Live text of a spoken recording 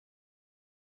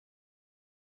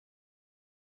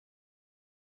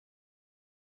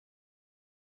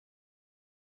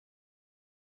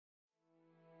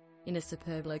In a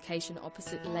superb location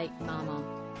opposite Lake Marma,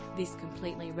 this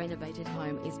completely renovated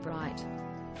home is bright,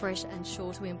 fresh and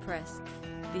sure to impress.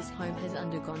 This home has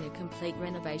undergone a complete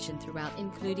renovation throughout,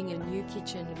 including a new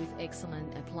kitchen with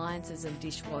excellent appliances and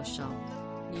dishwasher,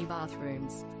 new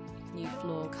bathrooms, new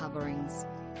floor coverings,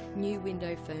 new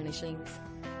window furnishings,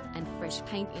 and fresh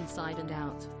paint inside and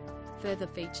out. Further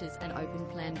features an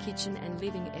open-plan kitchen and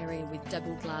living area with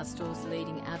double glass doors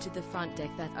leading out to the front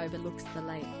deck that overlooks the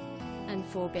lake, and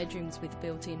 4 bedrooms with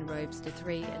built-in robes to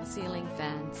 3 and ceiling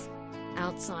fans.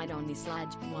 Outside on this large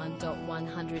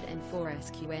 1.104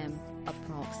 SQM,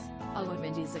 approx,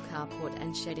 allotment is a carport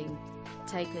and shedding.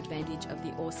 Take advantage of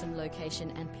the awesome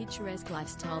location and picturesque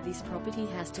lifestyle this property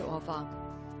has to offer.